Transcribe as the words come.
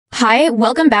Hi,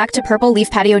 welcome back to Purple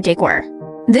Leaf Patio Decor.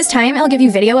 This time I'll give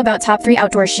you video about top 3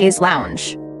 outdoor chaise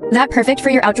lounge. That perfect for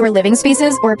your outdoor living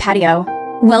spaces or patio.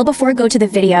 Well, before go to the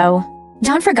video,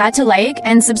 don't forget to like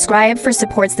and subscribe for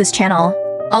supports this channel.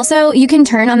 Also, you can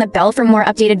turn on the bell for more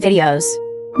updated videos.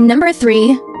 Number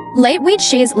 3. Lightweight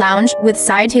chaise lounge with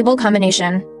side table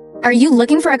combination. Are you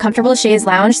looking for a comfortable chaise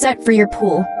lounge set for your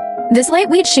pool? This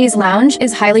lightweight chaise lounge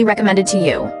is highly recommended to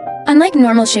you. Unlike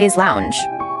normal chaise lounge,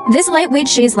 this lightweight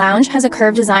chaise lounge has a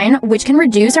curved design which can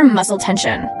reduce our muscle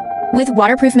tension. With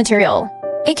waterproof material,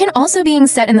 it can also be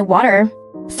set in the water.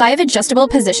 5 adjustable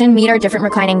position meet our different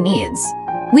reclining needs.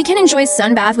 We can enjoy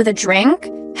sunbath with a drink,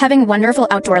 having wonderful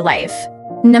outdoor life.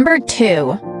 Number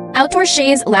 2. Outdoor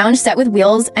chaise lounge set with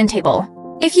wheels and table.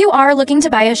 If you are looking to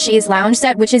buy a chaise lounge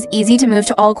set which is easy to move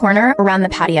to all corner around the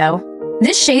patio,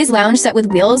 this chaise lounge set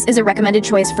with wheels is a recommended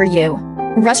choice for you.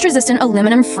 Rust-resistant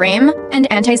aluminum frame and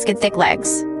anti-skid thick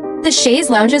legs. The chaise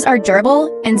lounges are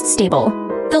durable and stable.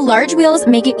 The large wheels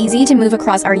make it easy to move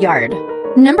across our yard.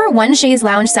 Number 1 chaise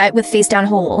lounge set with face-down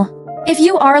hole. If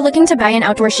you are looking to buy an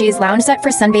outdoor chaise lounge set for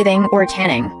sunbathing or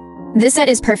tanning, this set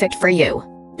is perfect for you.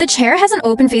 The chair has an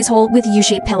open face hole with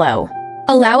U-shaped pillow.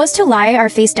 Allow us to lie our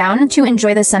face down to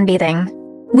enjoy the sunbathing.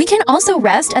 We can also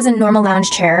rest as a normal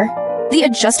lounge chair. The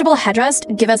adjustable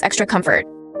headrest give us extra comfort,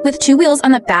 with 2 wheels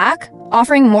on the back,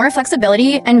 offering more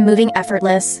flexibility and moving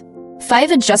effortless.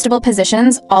 5 adjustable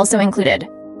positions also included.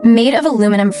 Made of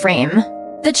aluminum frame,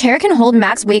 the chair can hold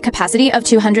max weight capacity of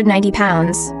 290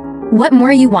 pounds. What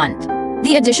more you want?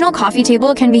 The additional coffee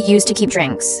table can be used to keep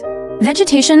drinks,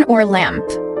 vegetation, or lamp.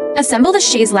 Assemble the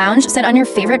chaise lounge set on your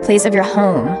favorite place of your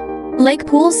home, like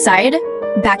pool side,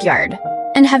 backyard,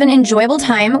 and have an enjoyable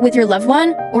time with your loved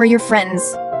one or your friends.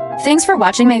 Thanks for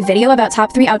watching my video about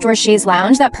top 3 outdoor chaise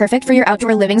lounge that perfect for your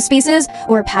outdoor living spaces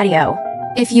or patio.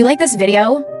 If you like this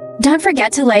video, don't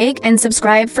forget to like and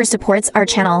subscribe for supports our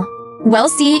channel. We'll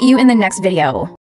see you in the next video.